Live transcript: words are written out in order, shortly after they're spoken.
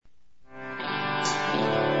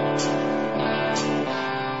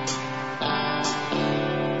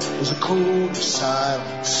There's a code of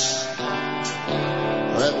silence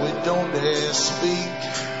that we don't dare speak.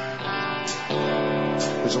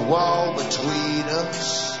 There's a wall between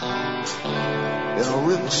us and a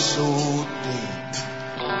river so deep.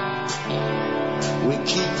 We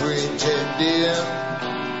keep pretending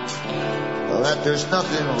that there's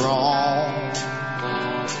nothing wrong.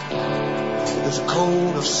 There's a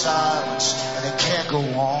code of silence and it can't go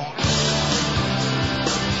on.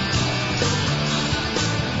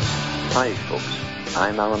 Hi folks,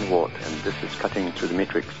 I'm Alan Watt and this is Cutting Through the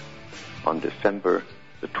Matrix on December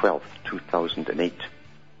the 12th, 2008.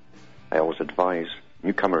 I always advise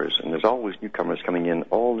newcomers, and there's always newcomers coming in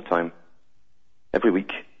all the time, every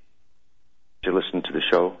week, to listen to the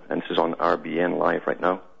show, and this is on RBN Live right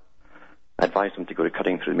now. I advise them to go to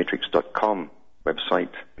cuttingthroughthematrix.com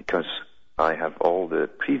website because I have all the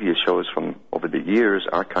previous shows from over the years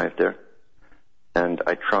archived there, and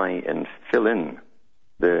I try and fill in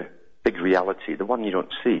the big reality, the one you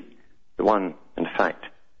don't see, the one, in fact,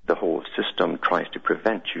 the whole system tries to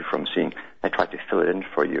prevent you from seeing. I try to fill it in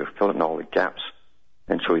for you, fill in all the gaps,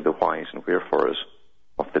 and show you the whys and wherefores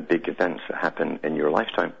of the big events that happen in your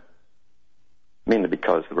lifetime. Mainly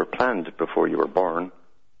because they were planned before you were born,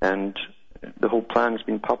 and the whole plan's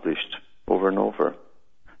been published over and over.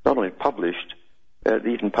 Not only published, they're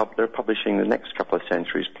publishing the next couple of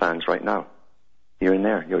centuries' plans right now. Here and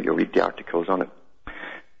there, you'll read the articles on it.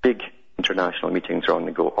 Big international meetings are on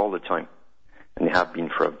the go all the time, and they have been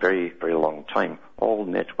for a very, very long time, all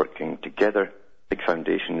networking together, big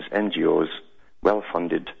foundations, NGOs,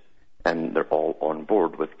 well-funded, and they're all on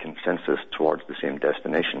board with consensus towards the same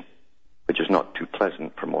destination, which is not too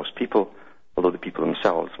pleasant for most people, although the people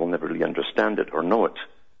themselves will never really understand it or know it,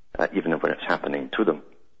 even when it's happening to them.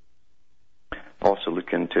 Also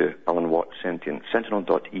look into Alan Watt Sentient,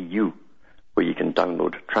 sentinel.eu, where you can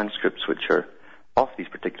download transcripts which are of these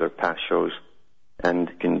particular past shows, and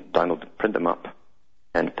you can download, print them up,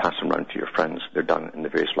 and pass them around to your friends. They're done in the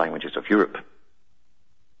various languages of Europe.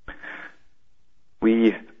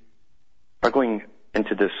 We are going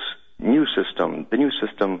into this new system, the new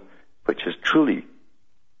system which is truly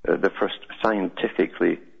the first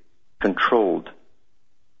scientifically controlled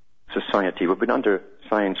society. We've been under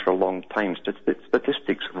science for a long time.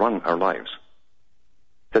 Statistics run our lives.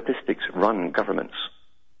 Statistics run governments.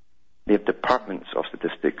 They have departments of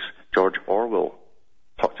statistics. George Orwell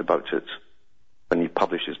talked about it when he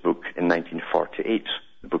published his book in 1948,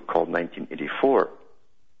 the book called 1984.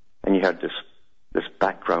 And you had this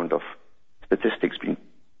background of statistics being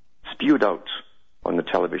spewed out on the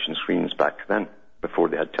television screens back then, before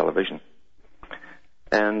they had television.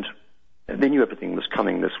 And they knew everything was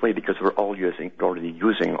coming this way because they were already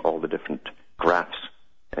using all the different graphs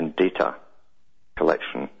and data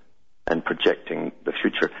collection and projecting the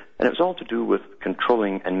future. And it was all to do with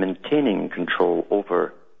controlling and maintaining control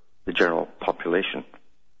over the general population.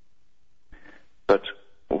 But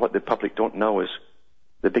what the public don't know is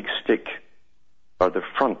the big stick, or the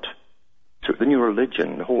front, to the new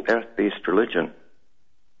religion, the whole earth-based religion.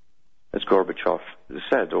 As Gorbachev has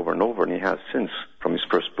said over and over, and he has since, from his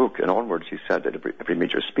first book and onwards, he said at every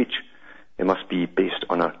major speech, it must be based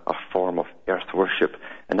on a form of earth worship,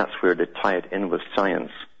 and that's where they tie it in with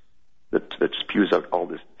science that spews out all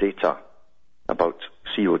this data about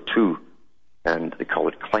CO2, and they call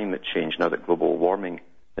it climate change now that global warming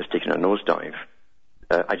has taken a nosedive.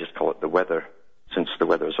 I just call it the weather, since the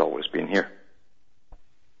weather has always been here.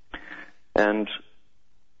 And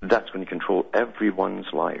that's going to control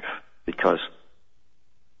everyone's life, because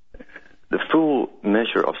the full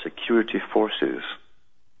measure of security forces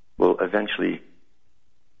will eventually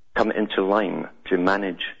come into line to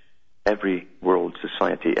manage every world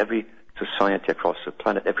society, every society across the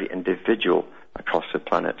planet, every individual across the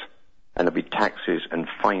planet. And there'll be taxes and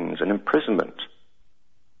fines and imprisonment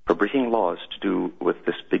for breaking laws to do with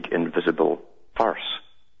this big invisible farce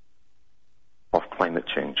of climate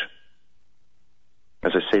change.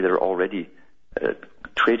 As I say, they're already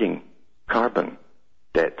trading carbon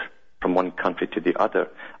debt from one country to the other.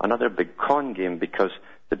 Another big con game, because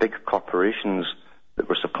the big corporations that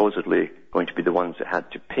were supposedly going to be the ones that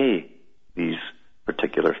had to pay these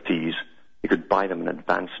particular fees, you could buy them in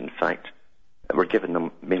advance, in fact, were given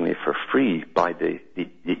them mainly for free by the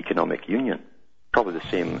economic union. Probably the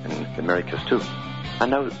same in the Americas too. And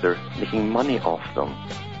now they're making money off them.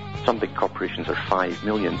 Some big corporations are $5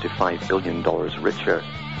 million to $5 billion richer.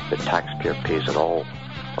 The taxpayer pays it all.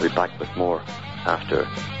 I'll be back with more after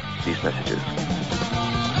these messages.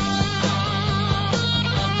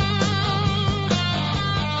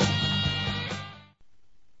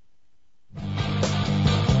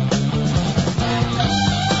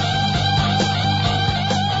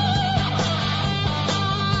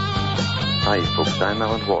 I'm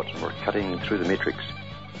Alan Watt, and we're cutting through the matrix,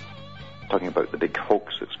 talking about the big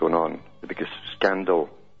hoax that's going on, the biggest scandal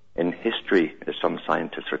in history, as some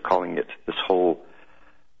scientists are calling it, this whole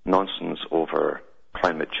nonsense over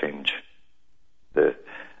climate change, the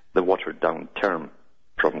watered-down term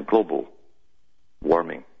from global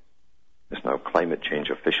warming is now climate change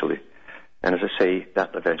officially. And as I say,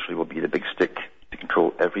 that eventually will be the big stick to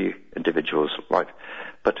control every individual's life.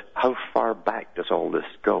 But how far back does all this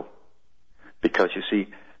go? Because, you see,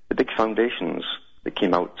 the big foundations that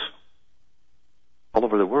came out all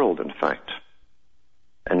over the world, in fact,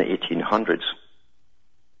 in the 1800s,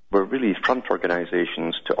 were really front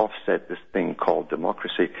organizations to offset this thing called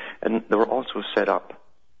democracy. And they were also set up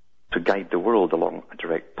to guide the world along a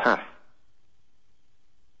direct path.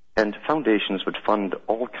 And foundations would fund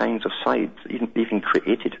all kinds of sides, even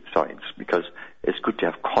created sides, because it's good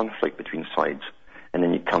to have conflict between sides. And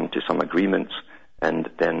then you come to some agreements, and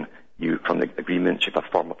then you, from the agreements, you have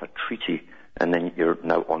a form of a treaty, and then you're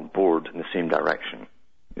now on board in the same direction,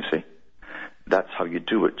 you see. That's how you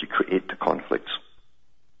do it. You create the conflicts.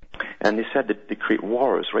 And they said that they create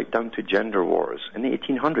wars, right down to gender wars, in the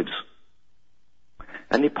 1800s.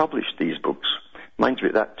 And they published these books. Mind you,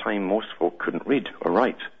 at that time, most folk couldn't read or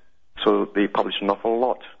write. So they published an awful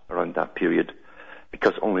lot around that period,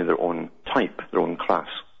 because only their own type, their own class,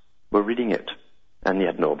 were reading it, and they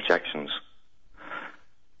had no objections.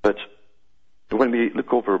 But when we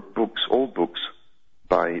look over books, old books,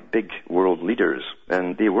 by big world leaders,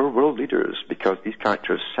 and they were world leaders because these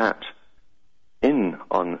characters sat in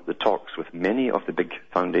on the talks with many of the big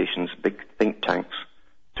foundations, big think tanks,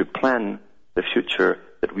 to plan the future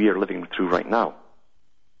that we are living through right now,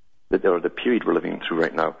 or the period we're living through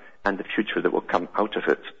right now, and the future that will come out of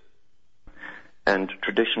it. And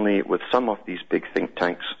traditionally, with some of these big think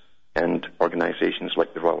tanks and organizations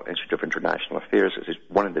like the Royal Institute of International Affairs, is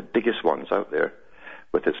one of the biggest ones out there,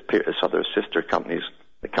 with its other sister companies,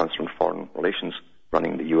 the Council on Foreign Relations,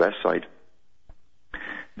 running the US side.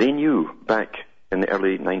 They knew back in the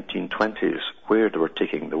early 1920s where they were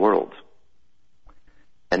taking the world.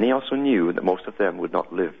 And they also knew that most of them would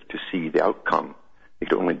not live to see the outcome. They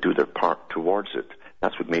could only do their part towards it.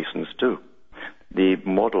 That's what Masons do. They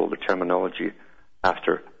model the terminology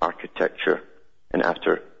after architecture and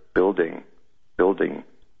after building,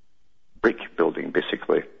 brick building,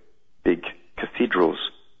 basically, big cathedrals.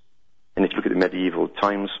 And if you look at the medieval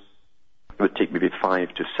times, it would take maybe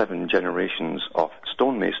 5 to 7 generations of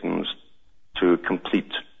stonemasons to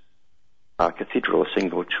complete a cathedral, a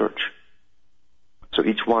single church. So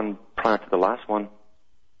each one, prior to the last one,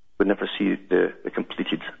 would never see the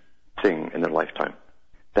completed thing in their lifetime.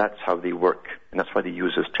 That's how they work, and that's why they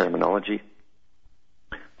use this terminology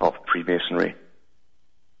of Freemasonry.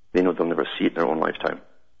 They know they'll never see it in their own lifetime.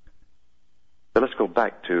 But let's go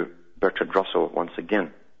back to Bertrand Russell once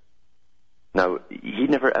again. Now, he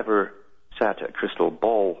never ever sat at a crystal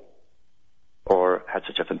ball or had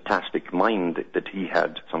such a fantastic mind that he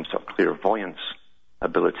had some sort of clairvoyance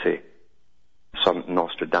ability, some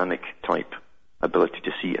Nostradamic type ability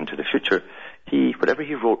to see into the future. Whatever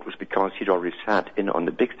he wrote was because he'd already sat in on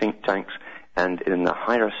the big think tanks and in the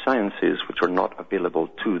higher sciences which are not available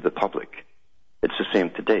to the public. It's the same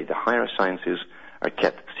today. The higher sciences are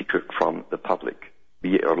kept secret from the public.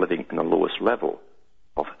 We are living in the lowest level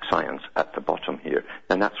of science at the bottom here,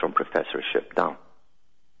 and that's from professorship down.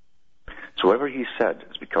 So whatever he said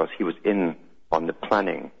is because he was in on the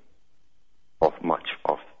planning of much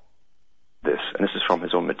of this. And this is from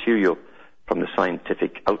his own material, from the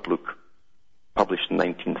Scientific Outlook, published in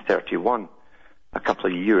 1931, a couple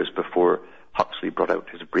of years before Huxley brought out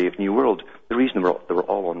his Brave New World. The reason they were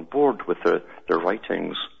all on board with their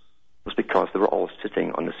writings was because they were all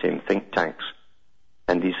sitting on the same think tanks,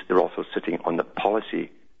 and they were also sitting on the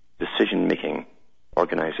policy decision-making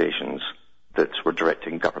organizations that were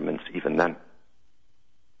directing governments even then.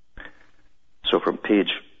 So from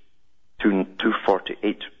page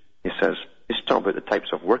 248, he says, he's talking about the types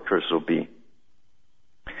of workers there'll be,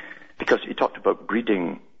 because he talked about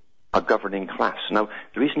breeding a governing class. Now,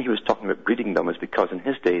 the reason he was talking about breeding them is because in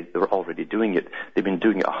his day they were already doing it. They've been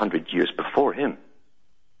doing it 100 years before him.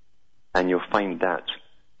 And you'll find that,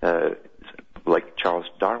 like Charles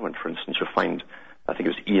Darwin, for instance, you'll find, I think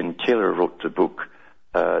it was Ian Taylor wrote the book,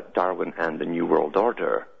 Darwin and the New World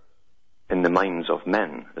Order, in the Minds of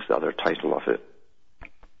Men is the other title of it.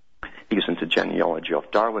 He goes into genealogy of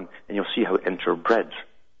Darwin, and you'll see how interbred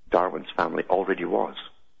Darwin's family already was.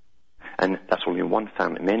 And that's only one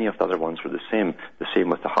family. Many of the other ones were the same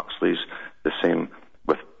with the Huxleys, the same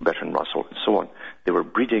with Bertrand Russell, and so on. They were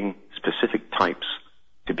breeding specific types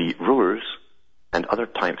to be rulers and other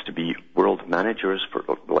types to be world managers for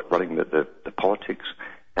running the politics,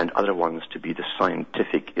 and other ones to be the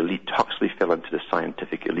scientific elite. Huxley fell into the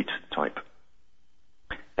scientific elite type.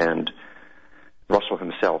 And Russell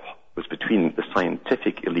himself was between the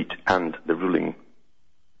scientific elite and the ruling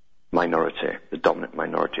minority, the dominant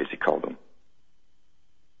minority as he called them.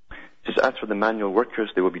 He says, as for the manual workers,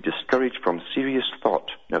 they will be discouraged from serious thought.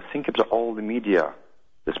 Now think about all the media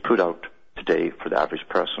that's put out today for the average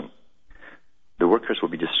person. The workers will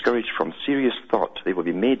be discouraged from serious thought. They will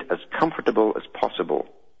be made as comfortable as possible,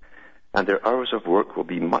 and their hours of work will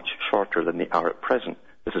be much shorter than they are at present.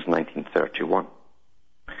 This is 1931.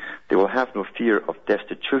 They will have no fear of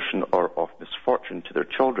destitution or of misfortune to their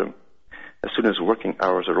children. As soon as working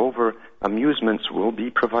hours are over, amusements will be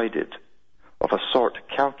provided of a sort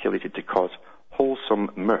calculated to cause wholesome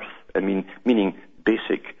mirth, meaning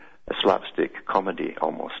basic slapstick comedy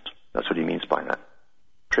almost. That's what he means by that.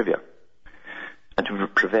 Trivia. And to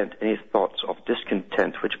prevent any thoughts of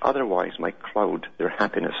discontent which otherwise might cloud their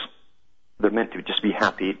happiness. They're meant to just be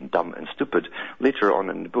happy, dumb, and stupid. Later on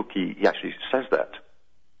in the book, he actually says that.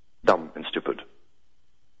 Dumb and stupid.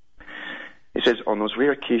 He says, on those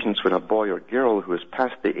rare occasions when a boy or girl who is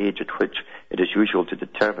past the age at which it is usual to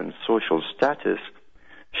determine social status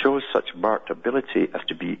shows such marked ability as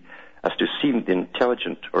to seem the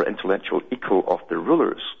intelligent or intellectual equal of the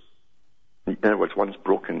rulers, in other words, one's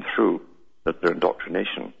broken through their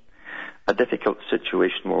indoctrination, a difficult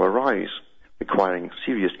situation will arise, requiring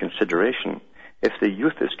serious consideration, if the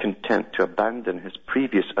youth is content to abandon his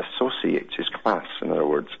previous associates, his class, in other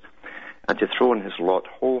words, and to throw in his lot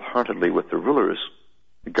wholeheartedly with the rulers,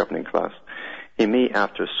 the governing class. He may,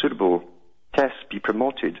 after suitable tests, be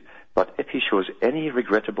promoted, but if he shows any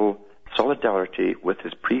regrettable solidarity with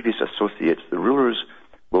his previous associates, the rulers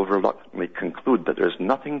will reluctantly conclude that there is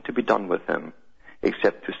nothing to be done with him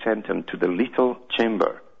except to send him to the lethal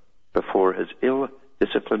chamber before his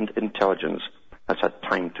ill-disciplined intelligence has had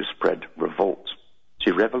time to spread revolt.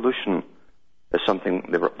 See, revolution is something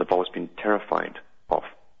they've always been terrified of.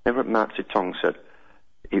 Remember Mao Zedong said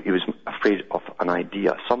he was afraid of an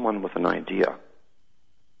idea, someone with an idea.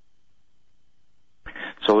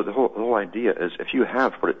 So the whole idea is if you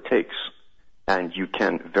have what it takes and you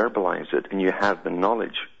can verbalize it and you have the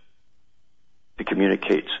knowledge to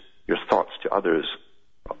communicate your thoughts to others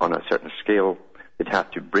on a certain scale, they'd have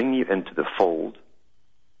to bring you into the fold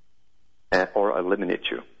or eliminate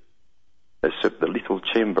you. It's the lethal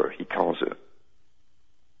chamber, he calls it.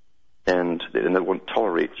 And they won't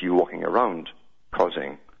tolerate you walking around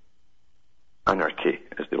causing anarchy,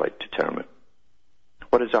 as they like to term it.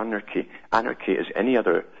 What is anarchy? Anarchy is any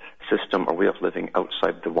other system or way of living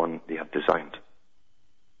outside the one they have designed.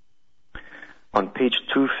 On page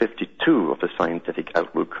 252 of the Scientific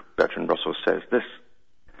Outlook, Bertrand Russell says this: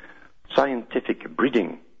 scientific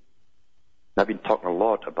breeding. I've been talking a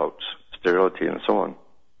lot about sterility and so on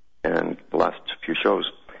in the last few shows.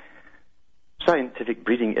 Scientific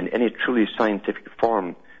breeding in any truly scientific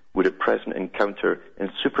form would at present encounter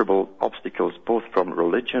insuperable obstacles both from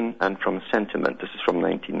religion and from sentiment. This is from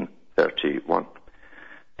 1931.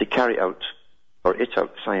 To carry out it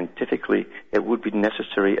out scientifically, it would be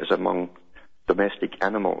necessary, as among domestic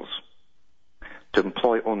animals, to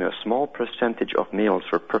employ only a small percentage of males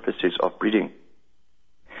for purposes of breeding.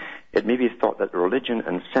 It may be thought that religion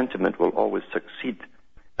and sentiment will always succeed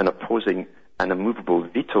in opposing an immovable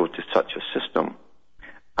veto to such a system.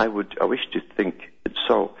 I wish to think it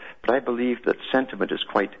so, but I believe that sentiment is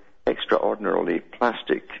quite extraordinarily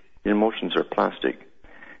plastic. The emotions are plastic,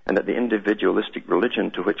 and that the individualistic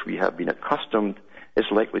religion to which we have been accustomed is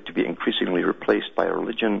likely to be increasingly replaced by a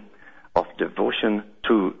religion of devotion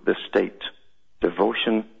to the state.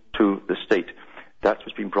 Devotion to the state. That's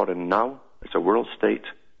what's been brought in now. It's a world state,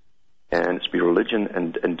 and it's been religion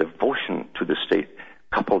and devotion to the state,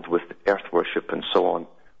 coupled with earth worship and so on,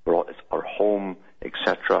 where it's our home,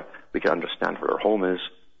 etc. We can understand where our home is,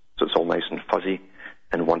 so it's all nice and fuzzy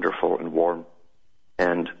and wonderful and warm.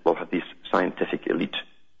 And we'll have these scientific elite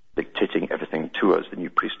dictating everything to us, the new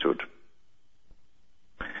priesthood.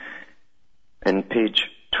 In page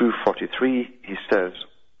 243, he says,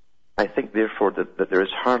 I think, therefore, that there is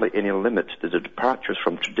hardly any limit to the departures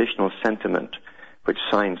from traditional sentiment which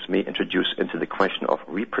science may introduce into the question of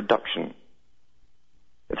reproduction.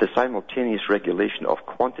 If the simultaneous regulation of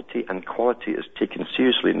quantity and quality is taken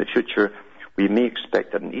seriously in the future, we may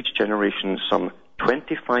expect that in each generation some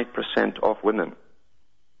 25% of women,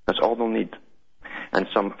 that's all they'll need, and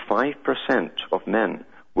some 5% of men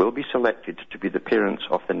will be selected to be the parents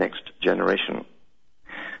of the next generation.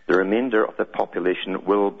 The remainder of the population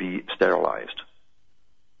will be sterilized.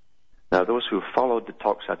 Now, those who followed the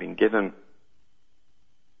talks I've been given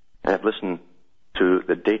and have listened to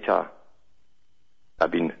the data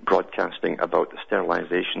have been broadcasting about the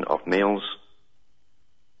sterilization of males,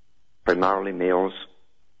 primarily males,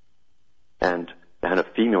 and the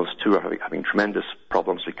females too are having tremendous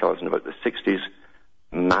problems because in about the 60s,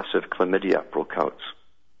 massive chlamydia broke out,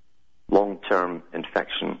 long-term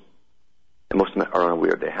infection, and most of them are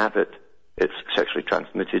unaware they have it. It's sexually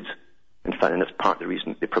transmitted. In fact, and it's part of the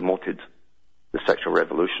reason they promoted the sexual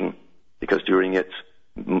revolution, because during it,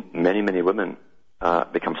 many, many women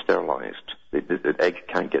become sterilized. The egg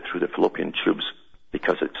can't get through the fallopian tubes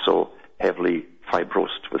because it's so heavily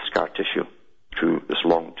fibrosed with scar tissue through this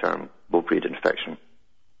long-term low-grade infection.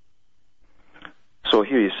 So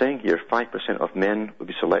here he's saying 5% of men will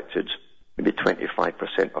be selected, maybe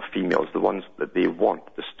 25% of females, the ones that they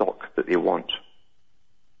want, the stock that they want.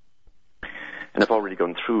 And I've already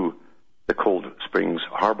gone through the Coldwater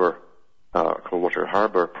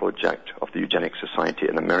Harbor project of the Eugenics Society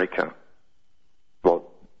in America.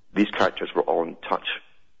 Well, these characters were all in touch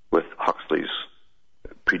with Huxley's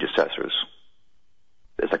predecessors.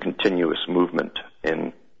 There's a continuous movement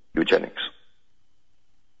in eugenics.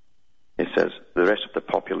 It says the rest of the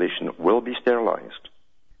population will be sterilized,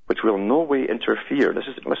 which will in no way interfere.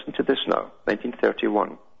 Listen to this now,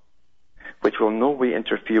 1931. Which will in no way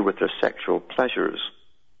interfere with their sexual pleasures.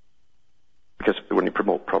 Because when you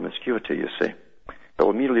promote promiscuity, you see, it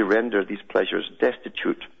will immediately render these pleasures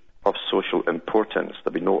destitute of social importance.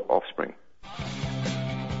 There'll be no offspring.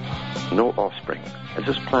 No offspring. This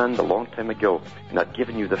was planned a long time ago, and I've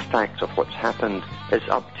given you the facts of what's happened. It's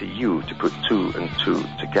up to you to put two and two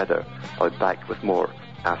together. I'll be back with more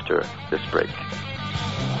after this break.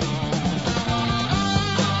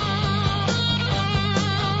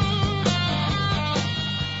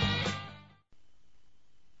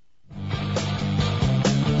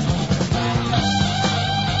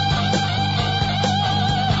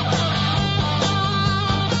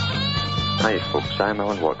 Hi folks, I'm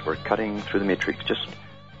Alan Watt. We're cutting through the matrix, just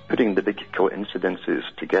putting the big coincidences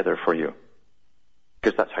together for you.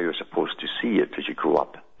 Because that's how you're supposed to see it as you grow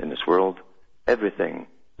up in this world. Everything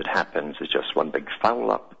that happens is just one big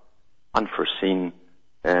foul-up, unforeseen,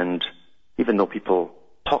 and even though people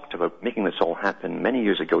talked about making this all happen many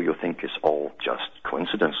years ago, you'll think it's all just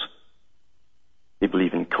coincidence. They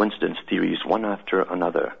believe in coincidence theories one after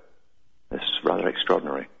another. It's rather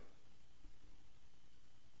extraordinary.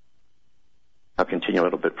 I'll continue a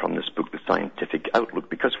little bit from this book, The Scientific Outlook,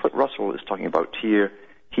 because what Russell is talking about here,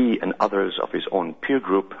 he and others of his own peer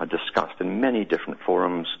group had discussed in many different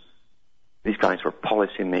forums. These guys were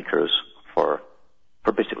policymakers for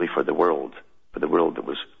basically for the world that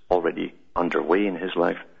was already underway in his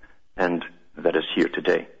life and that is here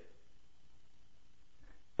today.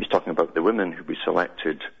 He's talking about the women who be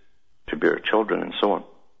selected to bear children and so on.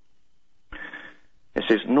 It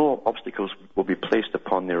says, no obstacles will be placed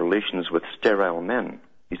upon their relations with sterile men.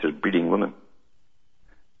 These are breeding women.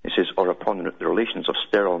 It says, or upon the relations of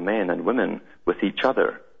sterile men and women with each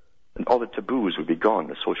other. And all the taboos will be gone,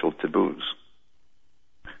 the social taboos.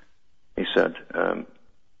 He said,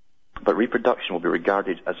 but reproduction will be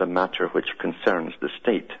regarded as a matter which concerns the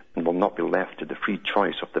state and will not be left to the free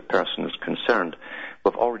choice of the persons concerned.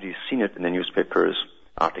 We've already seen it in the newspapers,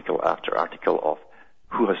 article after article, of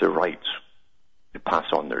who has the right to pass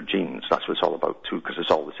on their genes. That's what it's all about too, because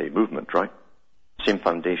it's all the same movement, right? Same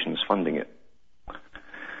foundations funding it. It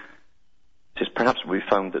says, perhaps we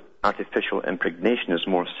found that artificial impregnation is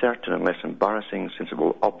more certain and less embarrassing, since it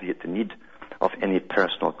will obviate the need of any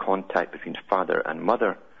personal contact between father and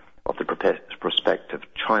mother of the prospective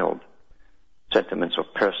child. Sentiments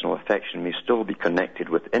of personal affection may still be connected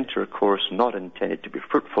with intercourse not intended to be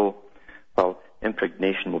fruitful, while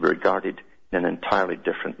impregnation will be regarded in an entirely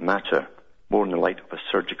different matter, more in the light of a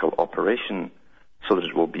surgical operation, so that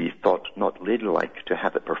it will be thought not ladylike to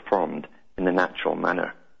have it performed in the natural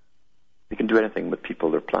manner. You can do anything with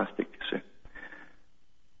people, they're plastic, you see.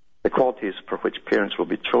 The qualities for which parents will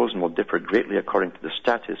be chosen will differ greatly according to the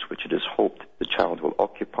status which it is hoped the child will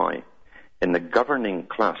occupy. In the governing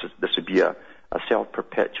classes, this would be a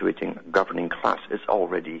self-perpetuating governing class is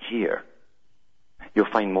already here.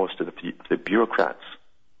 You'll find most of the bureaucrats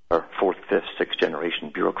are 4th, 5th, 6th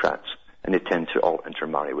generation bureaucrats, and they tend to all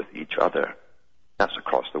intermarry with each other. That's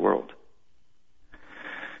across the world.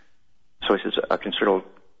 So he says a considerable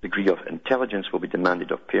degree of intelligence will be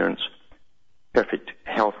demanded of parents. Perfect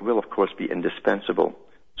health will, of course, be indispensable.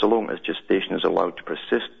 So long as gestation is allowed to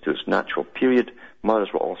persist to its natural period, mothers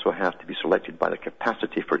will also have to be selected by their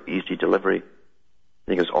capacity for easy delivery.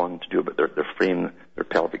 He goes on to do about their frame, their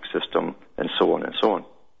pelvic system, and so on and so on.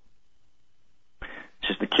 It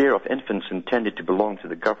says the care of infants intended to belong to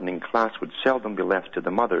the governing class would seldom be left to the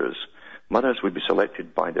mothers. Mothers would be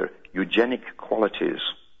selected by their eugenic qualities.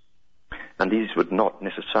 And these would not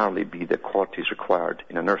necessarily be the qualities required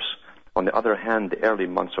in a nurse. On the other hand, the early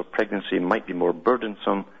months of pregnancy might be more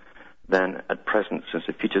burdensome than at present, since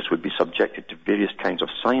the fetus would be subjected to various kinds of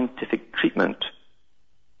scientific treatment.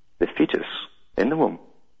 The fetus in the womb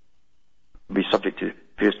would be subject to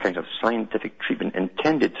various kinds of scientific treatment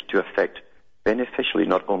intended to affect beneficially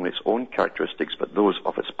not only its own characteristics, but those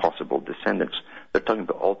of its possible descendants. They're talking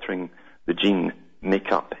about altering the gene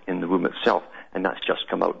makeup in the womb itself, and that's just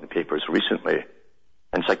come out in the papers recently.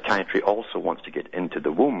 And psychiatry also wants to get into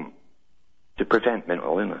the womb to prevent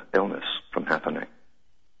mental illness from happening.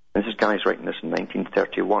 And this guy's writing this in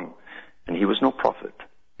 1931, and he was no prophet.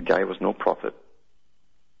 The guy was no prophet.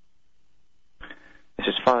 He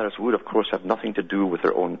says fathers would, of course, have nothing to do with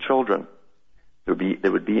their own children. There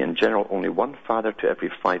would be, in general, only one father to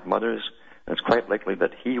every 5 mothers, and it's quite likely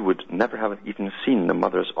that he would never have even seen the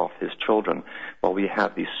mothers of his children, while we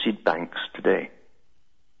have these seed banks today.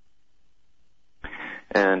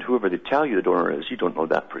 And whoever they tell you the donor is, you don't know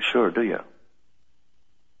that for sure, do you?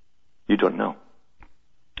 You don't know.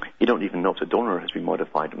 You don't even know if the donor has been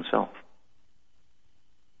modified himself.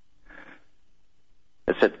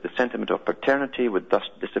 It said that the sentiment of paternity would thus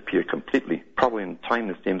disappear completely. Probably in time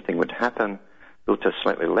the same thing would happen, though to a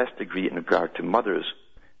slightly less degree in regard to mothers.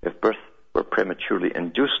 If birth were prematurely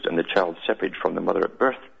induced and the child separated from the mother at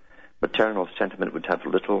birth, maternal sentiment would have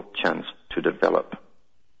little chance to develop.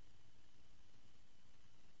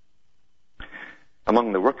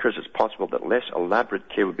 Among the workers, it's possible that less elaborate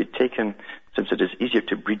care would be taken, since it is easier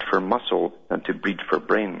to breed for muscle than to breed for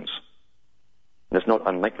brains. And it's not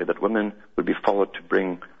unlikely that women would be followed to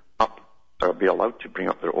bring up, or be allowed to bring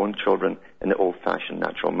up their own children in the old-fashioned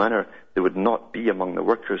natural manner. There would not be among the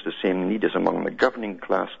workers the same need as among the governing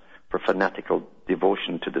class for fanatical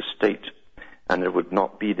devotion to the state. And there would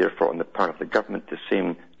not be, therefore, on the part of the government, the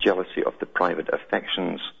same jealousy of the private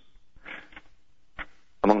affections.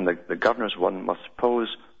 Among the governors, one must suppose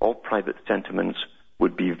all private sentiments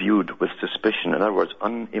would be viewed with suspicion. In other words,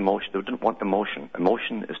 unemotion. They didn't want emotion.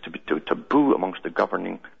 Emotion is to be taboo amongst the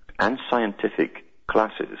governing and scientific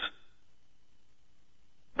classes.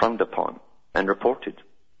 Frowned upon and reported.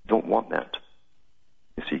 Don't want that.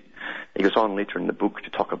 You see, he goes on later in the book to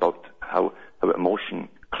talk about how emotion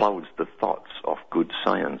clouds the thoughts of good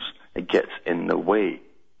science. It gets in the way.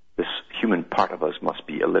 This human part of us must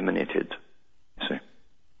be eliminated. You see.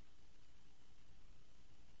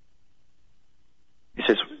 He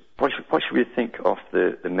says, what should we think of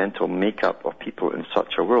the mental makeup of people in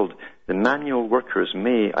such a world? The manual workers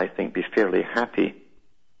may, I think, be fairly happy.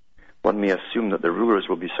 One may assume that the rulers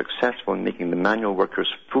will be successful in making the manual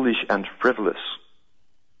workers foolish and frivolous.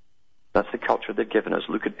 That's the culture they've given us.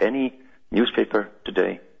 Look at any newspaper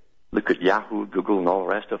today. Look at Yahoo, Google, and all the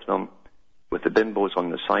rest of them, with the bimbos on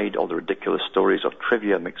the side, all the ridiculous stories of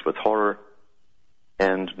trivia mixed with horror,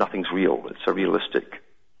 and nothing's real. It's surrealistic.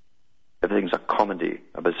 Everything's a comedy,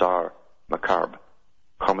 a bizarre, macabre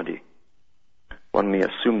comedy. One may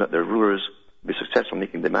assume that their rulers will be successful in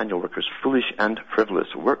making the manual workers foolish and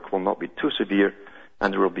frivolous. Work will not be too severe,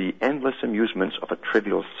 and there will be endless amusements of a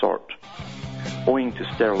trivial sort. Owing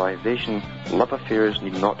to sterilization, love affairs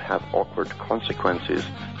need not have awkward consequences,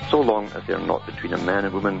 so long as they are not between a man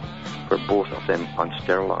and woman, who are both of them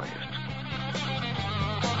unsterilized.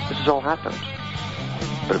 This has all happened,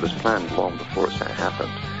 but it was planned long before it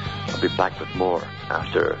happened. I'll be back with more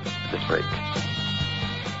after this break.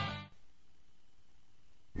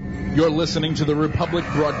 You're listening to the Republic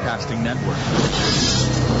Broadcasting Network,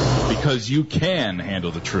 because you can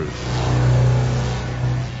handle the truth.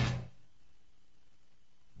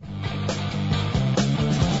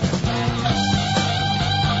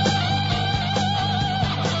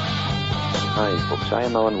 Hi, folks. I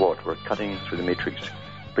am Alan Watt. We're cutting through the matrix,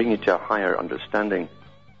 bringing you to a higher understanding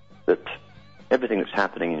that everything that's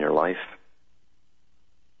happening in your life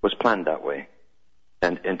was planned that way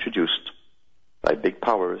and introduced by big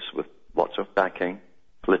powers with lots of backing,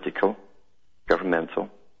 political, governmental,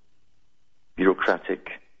 bureaucratic,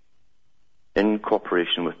 in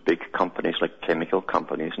cooperation with big companies like chemical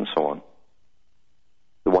companies and so on.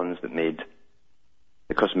 The ones that made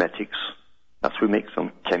the cosmetics, that's who makes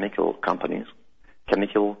them, chemical companies.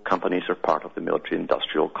 Chemical companies are part of the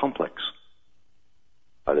military-industrial complex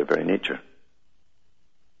by their very nature.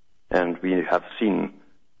 And we have seen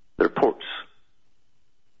the reports,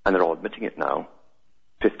 and they're all admitting it now,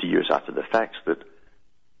 50 years after the fact, that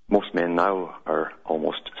most men now are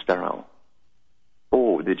almost sterile.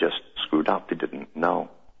 Oh, they just screwed up. They didn't know.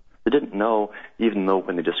 They didn't know, even though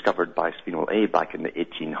when they discovered bisphenol A back in the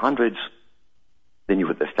 1800s, they knew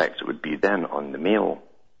what the effects it would be then on the male.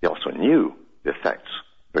 They also knew the effects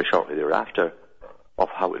very shortly thereafter, of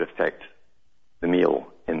how it would affect the male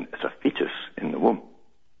as a fetus in the womb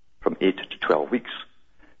from 8 to 12 weeks,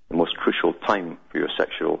 the most crucial time for your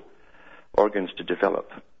sexual organs to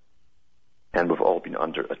develop. And we've all been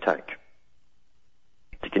under attack.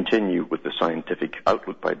 To continue with the scientific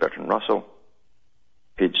outlook by Bertrand Russell,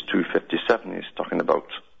 page 257 is talking about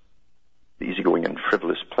the easygoing and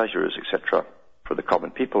frivolous pleasures, etc., for the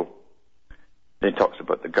common people. Then he talks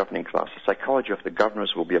about the governing class. The psychology of the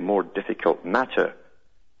governors will be a more difficult matter.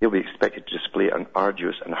 They'll be expected to display an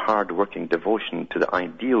arduous and hard-working devotion to the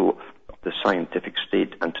ideal of the scientific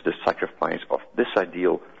state, and to the sacrifice of this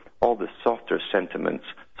ideal all the softer sentiments,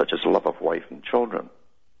 such as love of wife and children.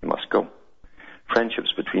 They must go.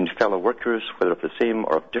 Friendships between fellow workers, whether of the same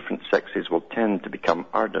or of different sexes, will tend to become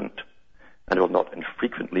ardent, and will not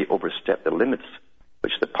infrequently overstep the limits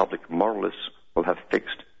which the public moralists will have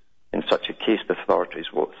fixed. In such a case, the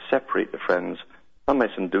authorities will separate the friends,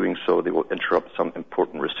 unless in doing so they will interrupt some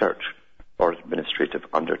important research or administrative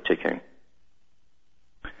undertaking.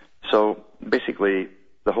 So basically,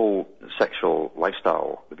 the whole sexual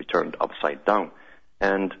lifestyle will be turned upside down.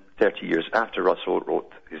 And 30 years after Russell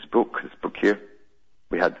wrote his book here,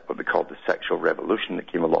 we had what we called the sexual revolution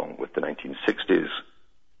that came along with the 1960s,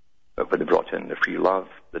 when they brought in the free love,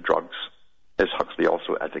 the drugs, as Huxley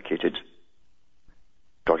also advocated,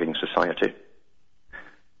 drugging society.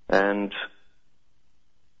 And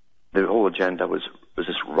the whole agenda was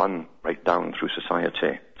just run right down through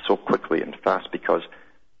society so quickly and fast because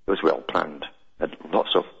it was well planned. It had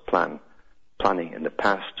lots of planning in the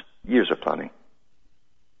past, years of planning.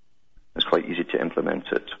 It's quite easy to implement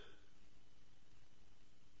it.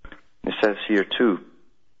 It says here too,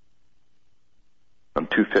 on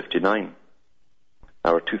 259,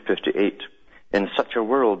 or 258, in such a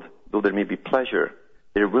world, though there may be pleasure,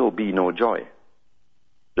 there will be no joy.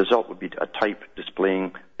 The result would be a type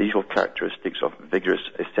displaying the usual characteristics of vigorous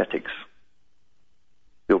aesthetics.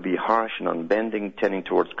 They'll be harsh and unbending, tending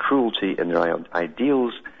towards cruelty in their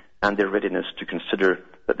ideals and their readiness to consider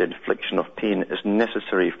that the infliction of pain is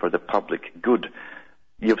necessary for the public good.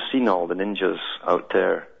 You've seen all the ninjas out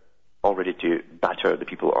there all ready to batter the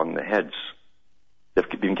people on the heads.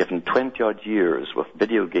 They've been given 20-odd years with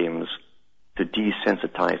video games to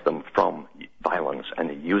desensitize them from violence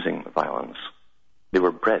and using violence. They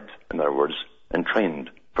were bred, in other words, and trained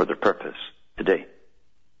for their purpose today.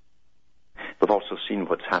 We've also seen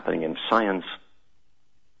what's happening in science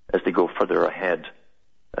as they go further ahead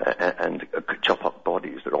and chop up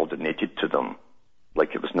bodies that are all donated to them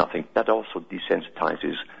like it was nothing. That also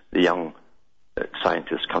desensitizes the young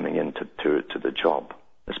scientists coming into the job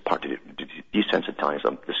as part of it, to desensitize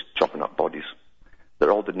them, just chopping up bodies.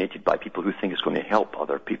 They're all donated by people who think it's going to help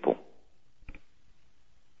other people.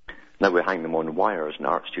 Now we hang them on wires in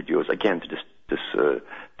art studios, again,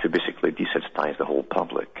 to basically desensitize the whole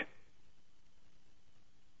public.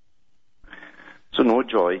 So no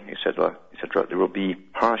joy, etc. There will be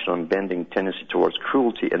harsh and unbending tendency towards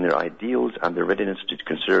cruelty in their ideals and their readiness to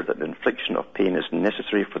consider that the infliction of pain is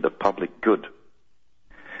necessary for the public good.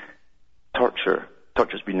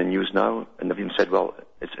 Torture's been in the news now, and they've even said, well,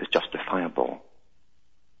 it's justifiable.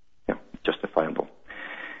 Yeah, justifiable.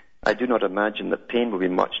 I do not imagine that pain will be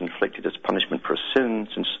much inflicted as punishment for sin,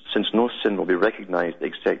 since no sin will be recognized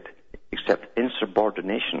except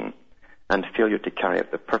insubordination and failure to carry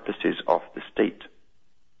out the purposes of the state.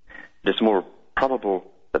 It is more probable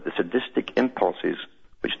that the sadistic impulses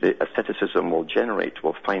which the asceticism will generate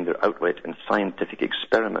will find their outlet in scientific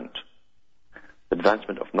experiment. The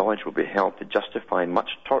advancement of knowledge will be held to justify much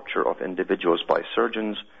torture of individuals by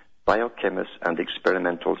surgeons, biochemists, and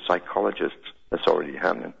experimental psychologists. That's already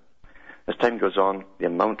happening. As time goes on, the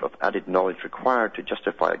amount of added knowledge required to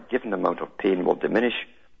justify a given amount of pain will diminish,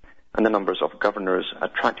 and the numbers of governors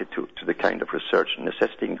attracted to the kind of research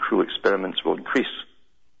necessitating cruel experiments will increase.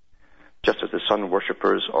 Just as the sun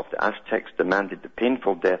worshippers of the Aztecs demanded the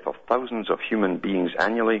painful death of thousands of human beings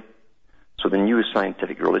annually, so the new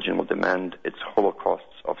scientific religion will demand its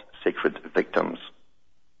holocausts of sacred victims.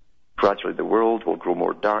 Gradually the world will grow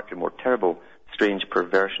more dark and more terrible. Strange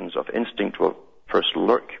perversions of instinct will first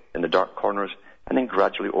lurk in the dark corners and then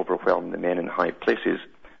gradually overwhelm the men in high places.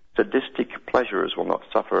 Sadistic pleasures will not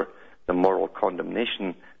suffer the moral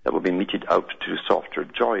condemnation that will be meted out to softer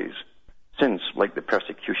joys, since, like the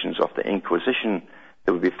persecutions of the Inquisition,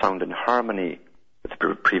 they will be found in harmony with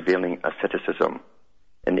the prevailing asceticism.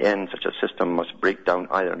 In the end, such a system must break down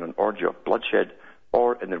either in an orgy of bloodshed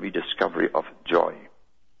or in the rediscovery of joy.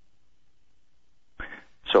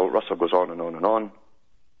 So Russell goes on and on and on,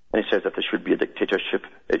 and he says that there should be a dictatorship.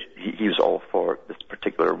 He was all for this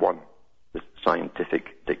particular one, this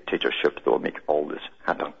scientific dictatorship that will make all this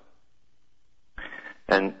happen.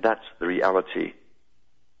 And that's the reality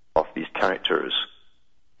of these characters.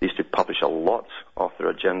 They used to publish a lot of their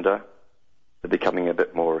agenda. They're becoming a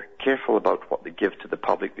bit more careful about what they give to the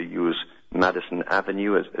public. They use Madison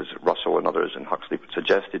Avenue, as Russell and others and Huxley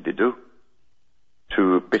suggested they do,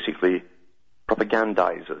 to basically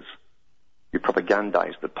propagandize us. You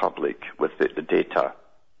propagandize the public with the data,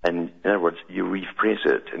 and in other words, you rephrase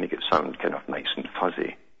it and make it sound kind of nice and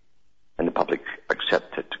fuzzy, and the public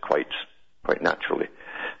accept it quite naturally.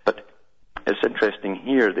 But it's interesting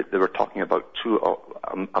here that they were talking about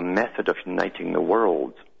a method of uniting the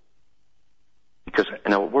world. Because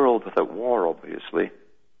in a world without war, obviously,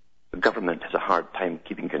 the government has a hard time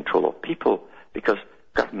keeping control of people, because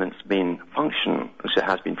government's main function, as it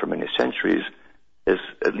has been for many centuries, is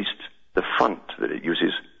at least the front that it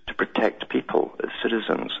uses to protect people as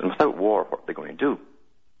citizens. And without war, what are they going to do?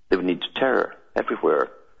 They would need terror everywhere,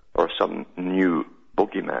 or some new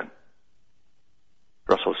bogeyman.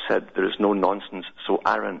 Russell said there is no nonsense so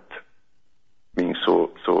arrant, meaning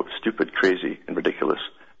so stupid, crazy, and ridiculous.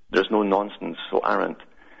 There is no nonsense so arrant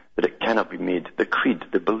that it cannot be made the creed,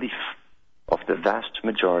 the belief of the vast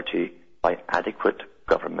majority by adequate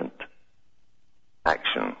government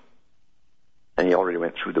action. And he already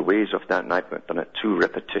went through the ways of that, and I've done it too.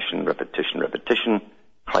 Repetition, repetition, repetition.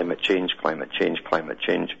 Climate change, climate change, climate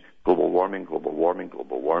change. Global warming, global warming,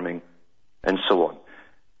 global warming, and so on.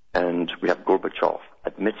 And we have Gorbachev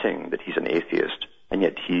admitting that he's an atheist, and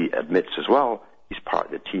yet he admits as well he's part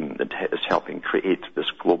of the team that is helping create this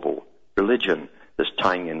global religion that's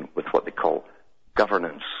tying in with what they call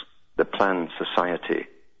governance, the planned society.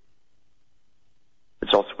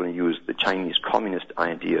 It's also going to use the Chinese communist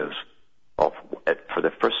ideas of, for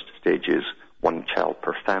the first stages, one child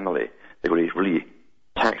per family. They're going to really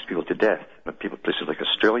tax people to death. People, places like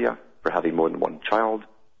Australia, for having more than one child,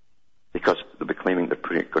 because they'll be claiming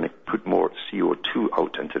they're going to put more CO2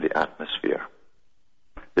 out into the atmosphere.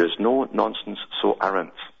 There's no nonsense so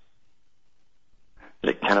arrant that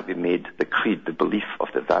it cannot be made the creed, the belief of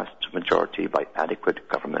the vast majority by adequate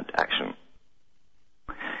government action.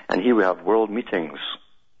 And here we have world meetings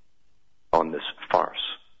on this farce.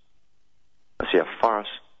 I say a farce,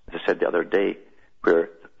 as I said the other day, where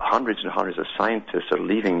hundreds and hundreds of scientists are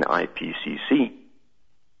leaving the IPCC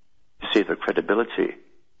to save their credibility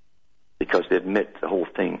because they admit the whole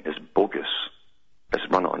thing is bogus, it's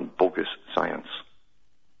run on bogus science.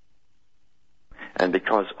 And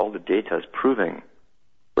because all the data is proving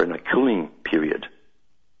we're in a cooling period,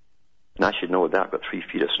 and I should know that, I've got 3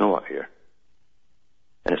 feet of snow up here,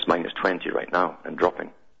 and it's minus 20 right now and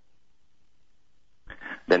dropping.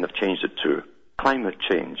 Then they've changed it to climate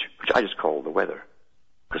change, which I just call the weather,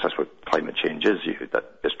 because that's what climate change is.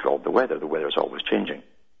 It's called the weather. The weather is always changing.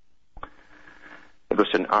 It goes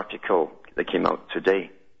to an article that came out today,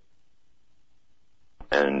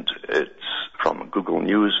 and it's from Google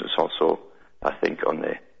News. It's also, I think, on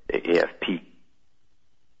the AFP.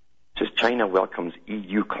 It says China welcomes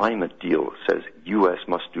EU climate deal, says US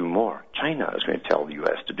must do more. China is going to tell the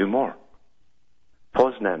US to do more.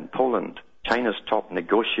 Poznan, Poland, China's top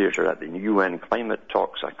negotiator at the UN climate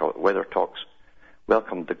talks, I call it weather talks,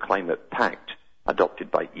 welcomed the climate pact adopted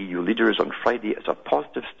by EU leaders on Friday as a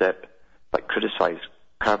positive step, but criticized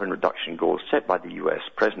carbon reduction goals set by the US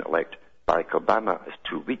President-elect Barack Obama as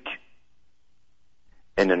too weak.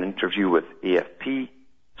 In an interview with AFP,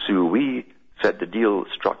 Sue Wee said the deal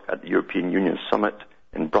struck at the European Union summit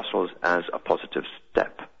in Brussels as a positive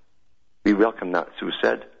step. We welcome that, Sue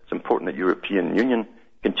said. It's important that the European Union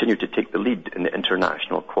continue to take the lead in the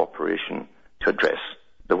international cooperation to address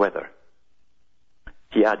the weather.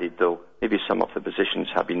 He added, though, maybe some of the positions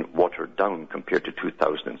have been watered down compared to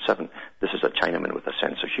 2007. This is a Chinaman with a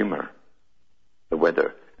sense of humor. The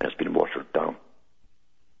weather has been watered down.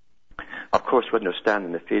 Of course, we understand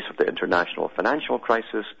in the face of the international financial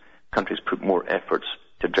crisis, countries put more efforts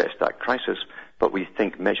to address that crisis, but we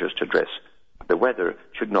think measures to address the weather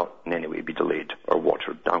should not in any way be delayed or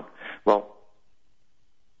watered down. Well,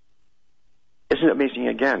 isn't it amazing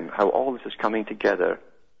again how all this is coming together?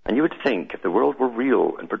 And you would think if the world were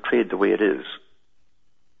real and portrayed the way it is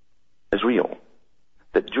real,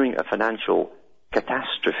 that during a financial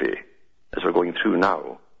catastrophe, as we're going through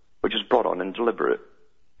now, which is brought on and deliberate,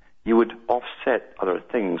 you would offset other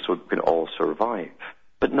things so we can all survive.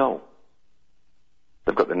 But no.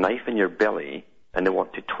 They've got the knife in your belly and they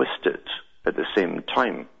want to twist it at the same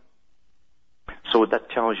time. So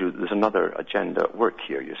that tells you there's another agenda at work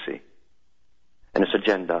here, you see. And it's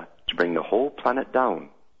agenda to bring the whole planet down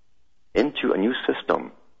into a new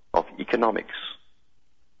system of economics,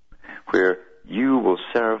 where you will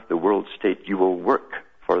serve the world state. You will work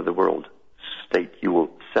for the world state. You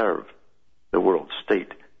will serve the world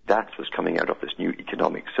state. That's what's coming out of this new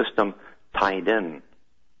economic system, tied in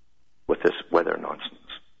with this weather nonsense.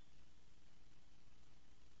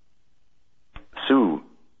 Su,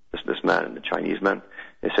 this man, the Chinese man,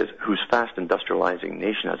 it says, whose fast industrializing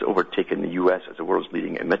nation has overtaken the U.S. as the world's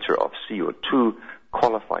leading emitter of CO2,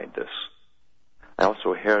 qualified this. I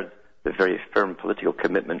also heard the very firm political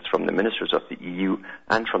commitments from the ministers of the EU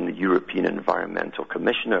and from the European Environmental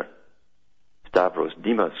Commissioner, Stavros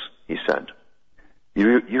Dimas, he said.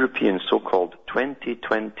 The European so-called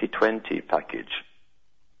 20-20-20 package.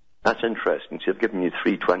 That's interesting. See, I've given you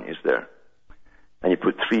 3 20s there. And you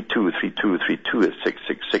put 3-2, 3-2, 3-2 is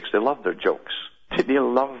 6-6-6. They love their jokes. They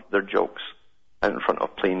love their jokes out in front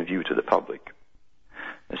of plain view to the public.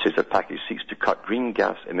 It says the package seeks to cut green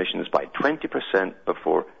gas emissions by 20%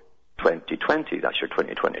 before 2020. That's your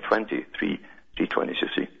 20-20-20. 3 20s, you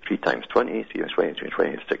see. 3 times 20, 3 times 20, 3 times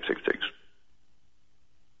 20 is 6-6-6.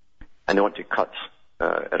 And they want to cut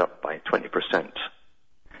it up by 20%.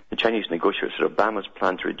 The Chinese negotiators said Obama's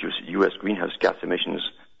plan to reduce U.S. greenhouse gas emissions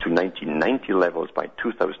to 1990 levels by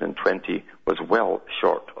 2020 was well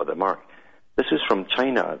short of the mark. This is from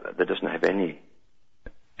China that doesn't have any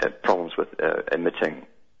problems with emitting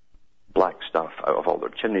black stuff out of all their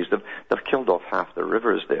chimneys. They've killed off half the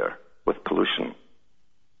rivers there with pollution.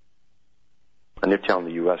 And they're telling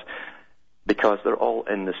the U.S. because they're all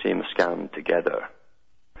in the same scam together.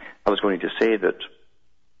 I was going to say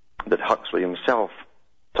that Huxley himself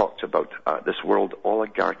talked about this world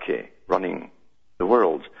oligarchy running the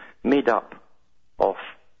world, made up of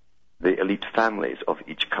the elite families of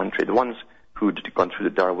each country, the ones who'd gone through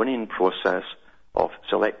the Darwinian process of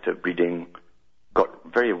selective breeding, got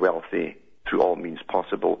very wealthy through all means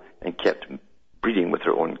possible, and kept breeding with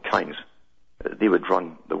their own kinds. They would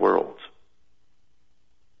run the world.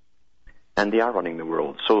 And they are running the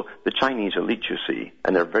world. So the Chinese elite, you see,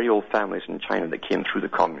 and there are very old families in China that came through the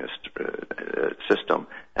communist system,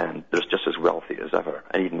 and they're just as wealthy as ever,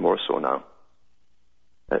 and even more so now.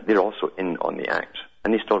 They're also in on the act,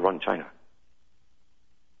 and they still run China.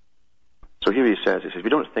 So here he says, we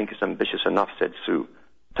don't think it's ambitious enough, said Su,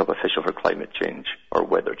 top official for climate change or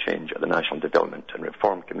weather change at the National Development and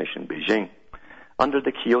Reform Commission, Beijing. Under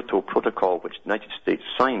the Kyoto Protocol, which the United States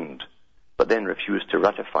signed, but then refused to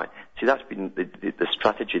ratify. See, that's been the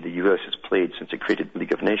strategy the U.S. has played since it created the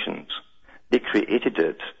League of Nations. They created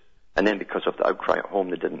it, and then because of the outcry at home,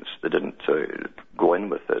 they didn't go in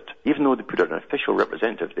with it, even though they put an official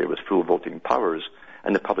representative there with full voting powers,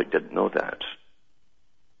 and the public didn't know that.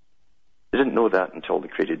 They didn't know that until they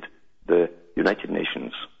created the United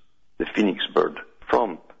Nations, the phoenix bird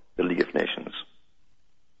from the League of Nations.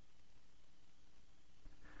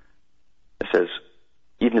 It says,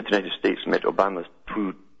 even if the United States met Obama's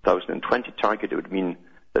 2020 target, it would mean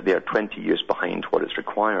that they are 20 years behind what is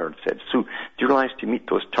required, said Su. Do you realize to meet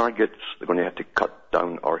those targets, they're going to have to cut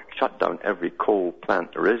down or shut down every coal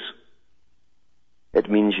plant there is? It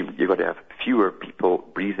means you've got to have fewer people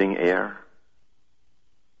breathing air.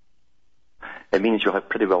 It means you'll have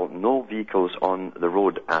pretty well no vehicles on the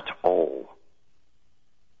road at all.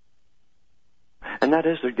 And that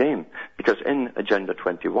is their game, because in Agenda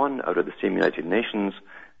 21, out of the same United Nations,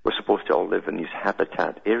 we're supposed to all live in these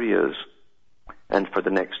habitat areas, and for the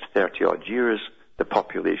next 30-odd years, the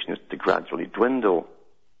population is to gradually dwindle.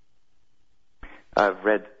 I've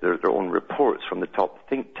read their own reports from the top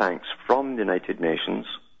think tanks from the United Nations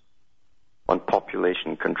on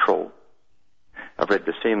population control. I've read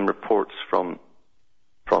the same reports from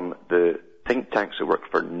the think tanks that work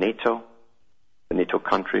for NATO, the NATO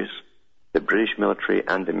countries, the British military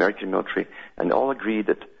and the American military, and they all agree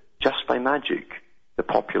that just by magic, the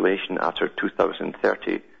population after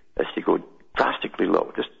 2030 is to go drastically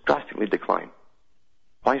low, just drastically decline.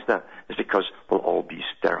 Why is that? It's because we'll all be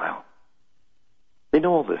sterile. They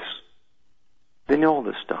know all this. They know all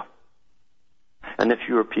this stuff. And the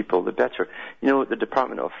fewer people, the better. You know, the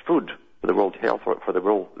Department of Food for the World Health, for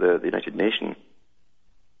the United Nations,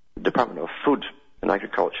 the Department of Food and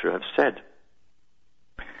Agriculture have said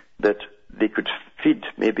that they could feed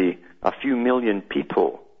maybe a few million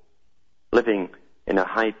people living in a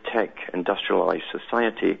high-tech industrialized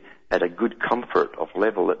society at a good comfort of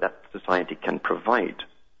level that society can provide.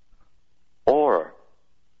 Or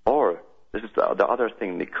this is the other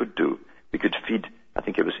thing they could do. We could feed, I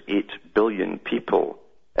think it was 8 billion people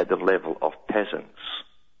at the level of peasants.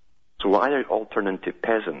 So we'll either all turn into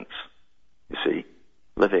peasants, you see,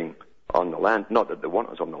 living on the land, not that they want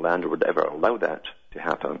us on the land or would ever allow that to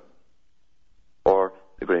happen, or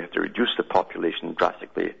they're going to have to reduce the population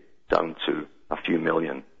drastically down to a few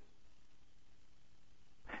million.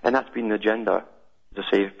 And that's been the agenda, as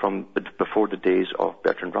I say, from before the days of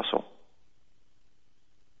Bertrand Russell.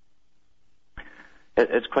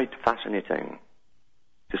 It's quite fascinating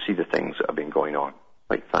to see the things that have been going on.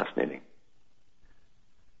 Quite fascinating.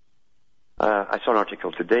 I saw an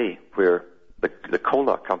article today where the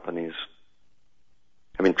cola companies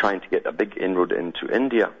have been trying to get a big inroad into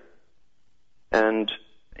India. And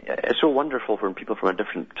it's so wonderful when people from a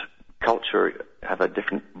different culture have a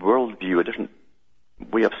different worldview, a different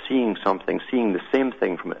way of seeing something, seeing the same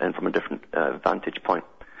thing from a different vantage point.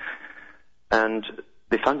 And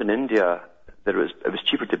they found in India that it was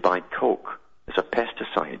cheaper to buy Coke as a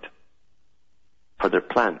pesticide for their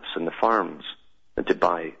plants and the farms than to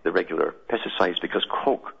buy the regular pesticides, because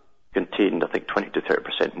Coke contained, I think, 20 to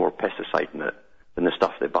 30% more pesticide in it than the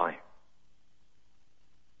stuff they buy.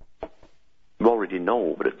 We already know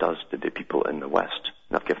what it does to the people in the West,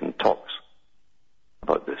 and I've given talks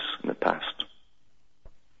about this in the past.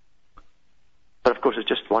 But of course, it's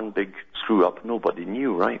just one big screw up. Nobody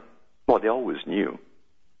knew, right? Well, they always knew.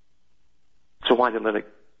 So why did they let it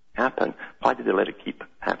happen? Why did they let it keep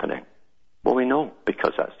happening? Well, we know,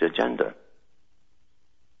 because that's the agenda.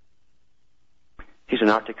 Here's an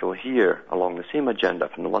article here along the same agenda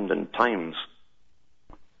from the London Times.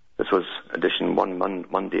 This was edition 1,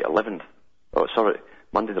 Monday the 11th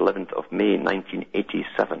of May,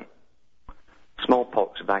 1987.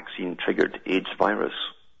 Smallpox vaccine triggered AIDS virus,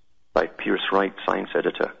 by Pierce Wright, science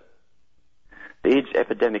editor. The AIDS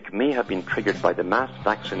epidemic may have been triggered by the mass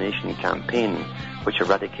vaccination campaign which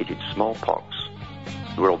eradicated smallpox.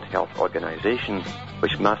 The World Health Organization,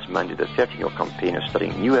 which mass mandated a 13-year campaign, is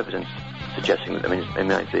studying new evidence suggesting that the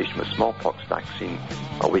immunization with smallpox vaccine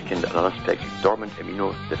awakened an unexpected dormant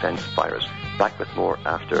immunodefense virus. Back with more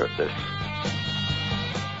after this.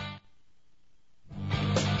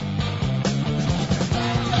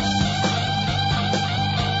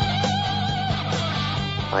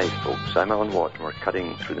 Hi folks, I'm Alan Watt, and we're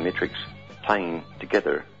cutting through the matrix, tying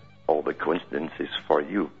together all the coincidences for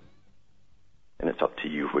you. And it's up to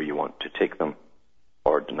you where you want to take them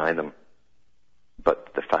or deny them.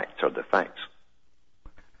 But the facts are the facts.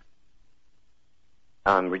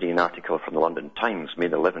 I'm reading an article from the London Times, May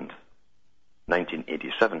the 11th,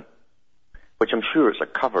 1987, which I'm sure is a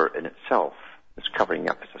cover in itself. It's covering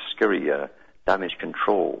up as a scary damage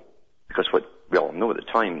control, because what we all know at the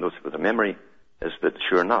time, those with a memory, is that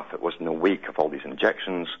sure enough, it was in the wake of all these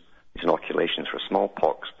injections, these inoculations for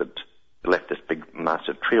smallpox, that left this big,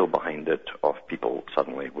 massive trail behind it of people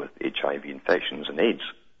suddenly with HIV infections and AIDS,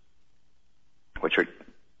 which are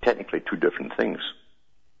technically two different things.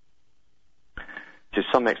 To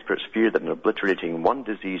some experts fear that in obliterating one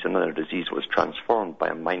disease, another disease was transformed by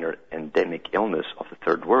a minor endemic illness of the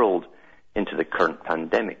third world into the current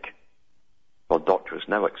pandemic. While doctors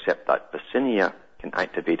now accept that Vaccinia can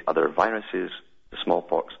activate other viruses, the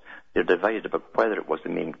smallpox, they're divided about whether it was the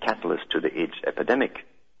main catalyst to the AIDS epidemic.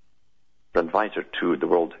 The advisor to the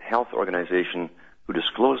World Health Organization, who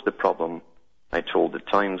disclosed the problem, I told the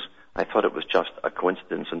Times, I thought it was just a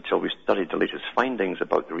coincidence until we studied the latest findings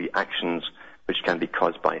about the reactions which can be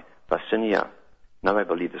caused by Vaccinia. Now I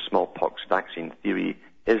believe the smallpox vaccine theory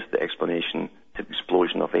is the explanation to the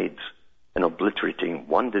explosion of AIDS. In obliterating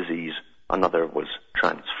one disease, another was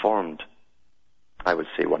transformed. I would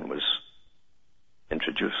say one was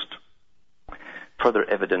introduced. Further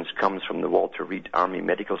evidence comes from the Walter Reed Army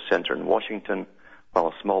Medical Center in Washington. While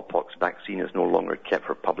a smallpox vaccine is no longer kept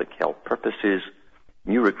for public health purposes,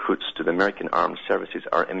 new recruits to the American Armed Services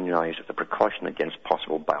are immunized as a precaution against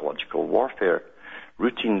possible biological warfare.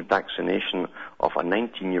 Routine vaccination of a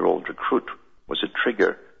 19-year-old recruit was a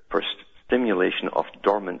trigger for stimulation of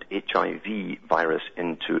dormant HIV virus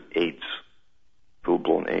into AIDS,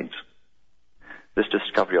 full-blown AIDS. This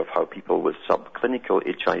discovery of how people with subclinical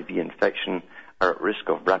HIV infection are at risk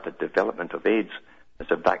of rapid development of AIDS as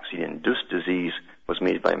a vaccine-induced disease was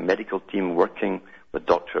made by a medical team working with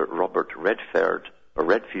Dr. Robert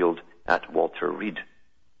Redfield at Walter Reed.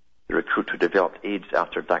 The recruit who developed AIDS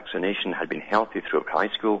after vaccination had been healthy throughout high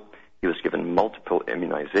school. He was given multiple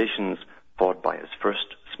immunizations, followed by his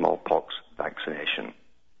first smallpox vaccination.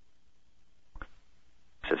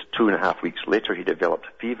 It says 2.5 weeks later, he developed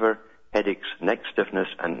fever, headaches, neck stiffness,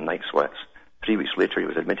 and night sweats. 3 weeks later, he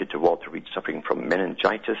was admitted to Walter Reed suffering from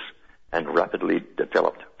meningitis and rapidly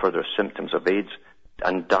developed further symptoms of AIDS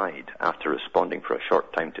and died after responding for a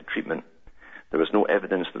short time to treatment. There was no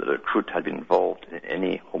evidence that the recruit had been involved in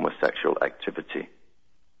any homosexual activity.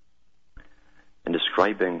 In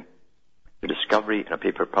describing the discovery in a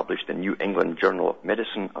paper published in New England Journal of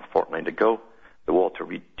Medicine a fortnight ago, the Walter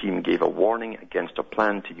Reed team gave a warning against a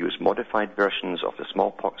plan to use modified versions of the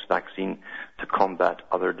smallpox vaccine to combat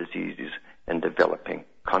other diseases in developing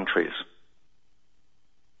countries.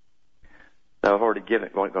 Now, I've already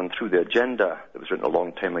gone through the agenda that was written a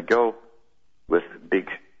long time ago with big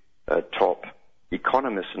top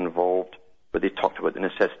economists involved, where they talked about the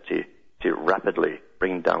necessity to rapidly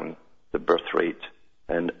bring down the birth rate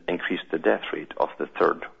and increase the death rate of the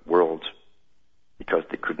third world, because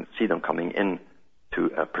they couldn't see them coming in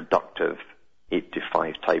to a productive 8 to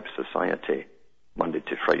 5 type society, Monday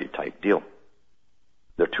to Friday type deal.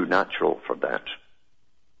 They're too natural for that.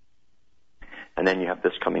 And then you have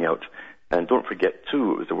this coming out. And don't forget,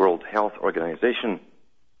 too, it was the World Health Organization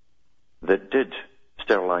that did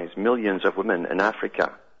sterilize millions of women in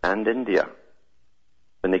Africa and India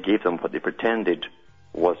when they gave them what they pretended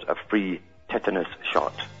was a free tetanus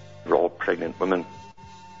shot. They were all pregnant women.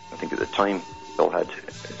 I think at the time they all had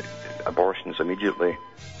abortions immediately,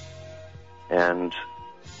 and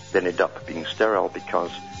they ended up being sterile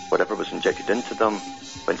because whatever was injected into them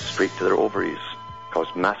went straight to their ovaries,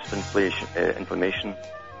 caused massive inflammation,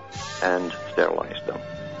 and sterilized them.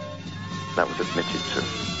 That was admitted to.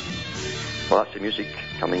 Well, that's the music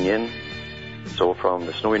coming in. So from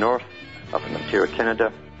the snowy north, up in Ontario,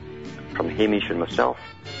 Canada, from Hamish and myself,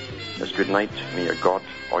 it's good night. May your God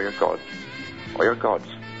or your gods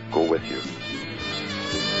go with you.